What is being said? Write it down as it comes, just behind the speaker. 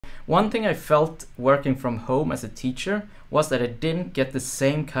one thing I felt working from home as a teacher was that I didn't get the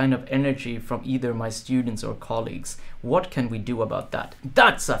same kind of energy from either my students or colleagues. What can we do about that?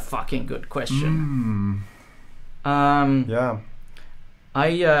 That's a fucking good question. Yeah.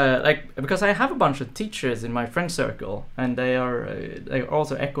 Because I have a bunch of teachers in my friend circle, and they are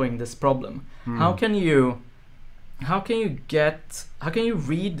also echoing this problem. How can you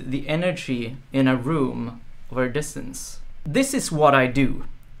read the energy in a room over a distance? This is what I do.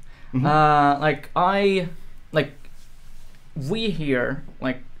 We here,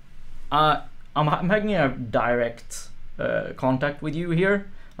 I'm having a direct contact with you here.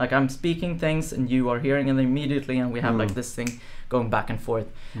 Like, I'm speaking things and you are hearing it immediately, and we have like this thing going back and forth.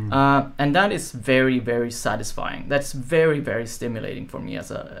 And that is very, very satisfying. That's very, very stimulating for me as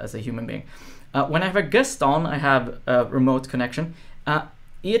a human being. When I have a guest on, I have a remote connection.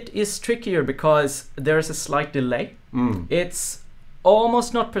 It is trickier because there's a slight delay. It's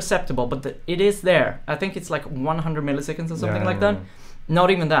almost not perceptible, but it is there. I think it's like 100 milliseconds or something like that.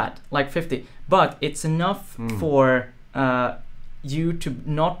 Not even that, like 50. But it's enough for you to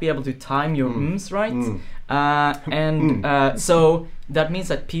not be able to time your right. So that means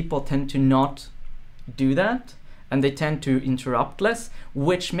that people tend to not do that, and they tend to interrupt less,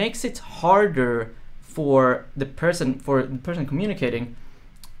 which makes it harder for the person communicating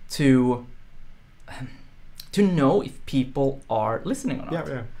to know if people are listening or not.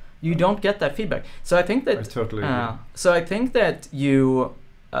 You don't get that feedback. So I think that I totally agree. So I think that you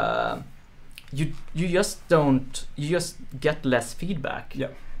just get less feedback.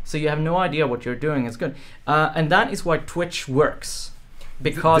 So you have no idea what you're doing is good, and that is why Twitch works.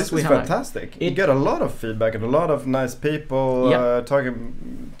 Because this is fantastic. You get a lot of feedback and a lot of nice people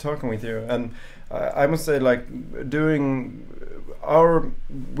talking with you. And I must say, like, we're doing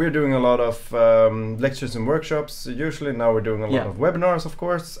a lot of lectures and workshops. Usually now we're doing a lot of webinars, of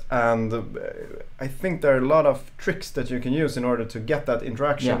course. And I think there are a lot of tricks that you can use in order to get that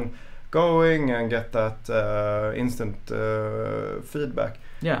interaction going and get that instant feedback.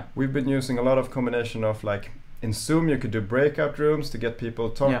 We've been using a lot of combination of, like, in Zoom you could do breakout rooms to get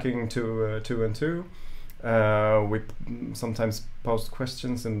people talking two and two. We sometimes post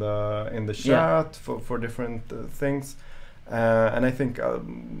questions in the chat for different things, and I think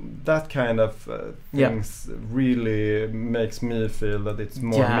that kind of things really makes me feel that it's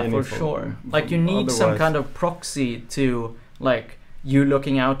more meaningful. For sure. Like, you need some kind of proxy to, like, you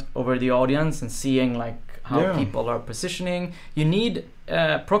looking out over the audience and seeing, like, how people are positioning. You need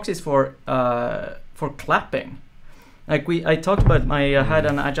proxies for clapping. Like, I talked about, I had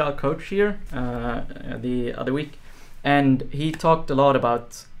an agile coach here the other week, and he talked a lot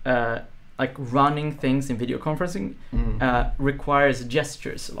about like, running things in video conferencing requires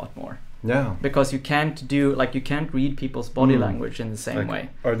gestures a lot more. Because you can't read people's body language in the same way.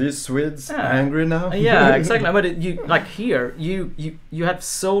 Are these Swedes angry now? Exactly. But here you have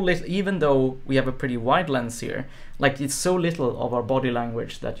so little, even though we have a pretty wide lens here, like, it's so little of our body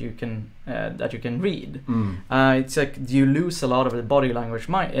language that you can read. It's like you lose a lot of the body language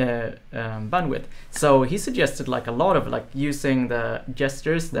bandwidth. So he suggested, like, a lot of, like, using the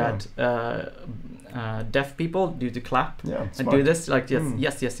gestures that deaf people do to clap and do this, like,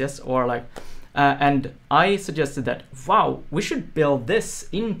 yes, or like, and I suggested that, wow, we should build this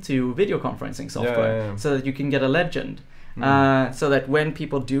into video conferencing software so that you can get a legend. So that when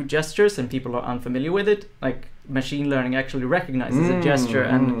people do gestures and people are unfamiliar with it, like, machine learning actually recognizes a gesture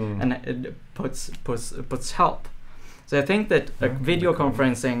and it puts help. So I think that video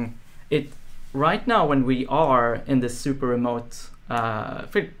conferencing, right now when we are in this super remote,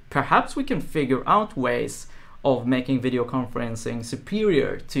 perhaps we can figure out ways of making video conferencing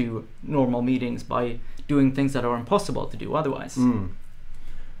superior to normal meetings by doing things that are impossible to do otherwise.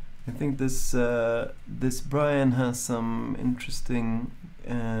 I think this Brian has some interesting.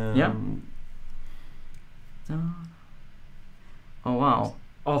 Oh wow!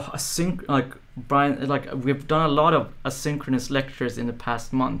 Oh, Brian, like, we've done a lot of asynchronous lectures in the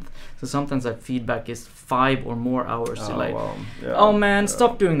past month, so sometimes that feedback is 5 or more hours delayed. Wow. Oh man,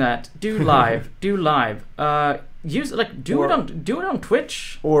 stop doing that. Do live. Do live. Use, like, do it on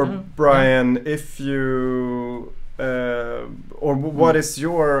Twitch. Or Brian, if you. What is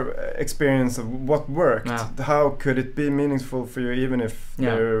your experience of what worked? How could it be meaningful for you, even if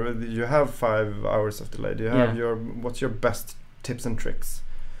you have 5 hours of delay? Do you have what's your best tips and tricks?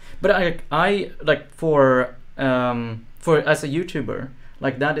 But I like, for as a YouTuber,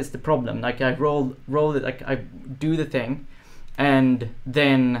 like, that is the problem. Like, I roll it, like, I do the thing, and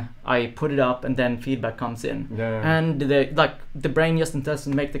then I put it up, and then feedback comes in, and the brain just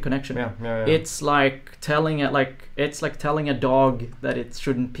doesn't make the connection. It's like telling a dog that it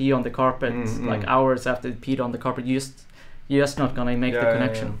shouldn't pee on the carpet like hours after it peed on the carpet. You're just not gonna make the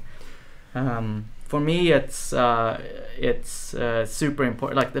connection. For me, it's super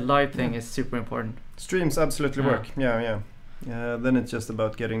important. Like the live thing is super important. Streams absolutely work. Then it's just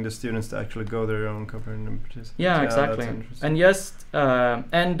about getting the students to actually go their own cover and participate. Yeah, exactly. And just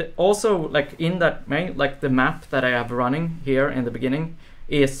and also like in that main, like the map that I have running here in the beginning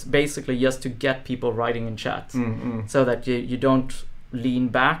is basically just to get people writing in chat, so that you don't lean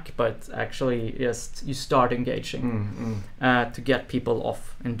back, but actually just you start engaging to get people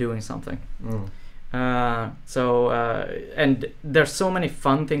off and doing something. And there's so many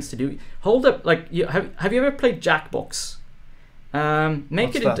fun things to do. Hold up, like have you ever played Jackbox?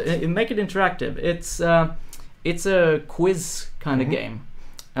 Make it interactive. It's a quiz kind of game.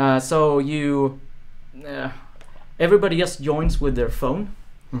 So everybody just joins with their phone,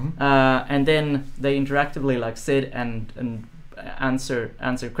 and then they interactively like sit and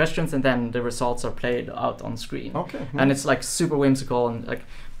answer questions, and then the results are played out on screen. And it's like super whimsical, and like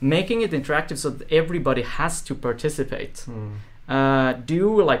making it interactive so that everybody has to participate.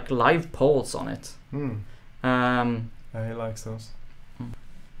 Do like live polls on it. He likes those.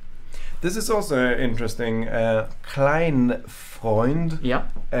 This is also interesting. Klein Freund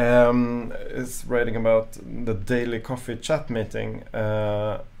is writing about the daily coffee chat meeting.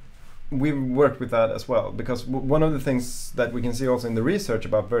 We've worked with that as well, because one of the things that we can see also in the research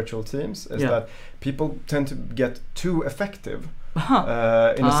about virtual teams is that people tend to get too effective. In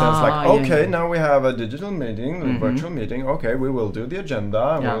a sense, like now we have a digital meeting, a virtual meeting. Okay, we will do the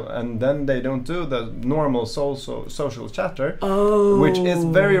agenda, and then they don't do the normal social chatter, which is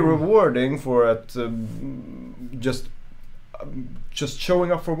very rewarding for it. Just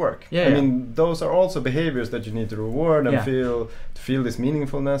showing up for work. I mean, those are also behaviors that you need to reward and feel this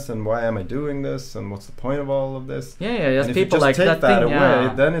meaningfulness, and why am I doing this, and what's the point of all of this? Just if people you just like take that away,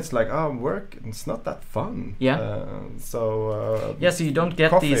 thing, then it's like, work, it's not that fun. So you don't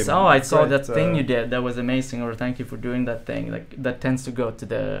get these. Oh, I saw that thing you did. That was amazing. Or thank you for doing that thing. Like that tends to go to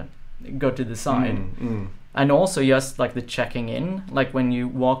the side. And also just like the checking in, like when you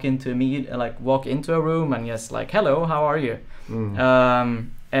walk into a room and just like, hello, how are you?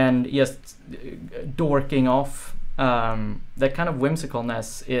 And just dorking off. That kind of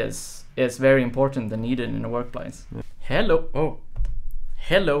whimsicalness is very important and needed in a workplace. Hello.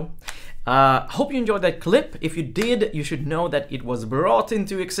 Hope you enjoyed that clip. If you did, you should know that it was brought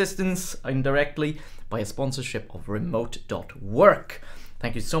into existence indirectly by a sponsorship of remote.work.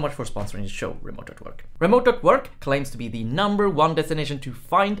 Thank you so much for sponsoring the show, Remote.work. Remote.work claims to be the #1 destination to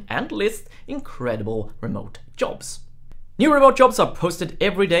find and list incredible remote jobs. New remote jobs are posted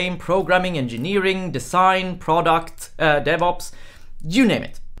every day in programming, engineering, design, product, DevOps, you name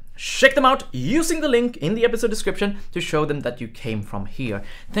it. Check them out using the link in the episode description to show them that you came from here.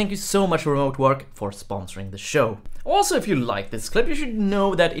 Thank you so much, Remote Work, for sponsoring the show. Also, if you like this clip, you should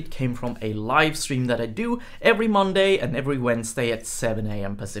know that it came from a live stream that I do every Monday and every Wednesday at 7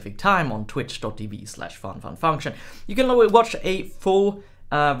 AM Pacific time on twitch.tv/funfunfunction. You can watch a full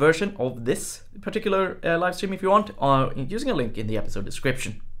version of this particular live stream if you want, using a link in the episode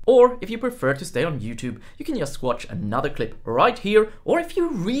description. Or if you prefer to stay on YouTube, you can just watch another clip right here, or if you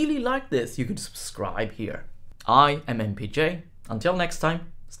really like this, you could subscribe here. I am MPJ. Until next time,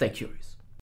 stay curious.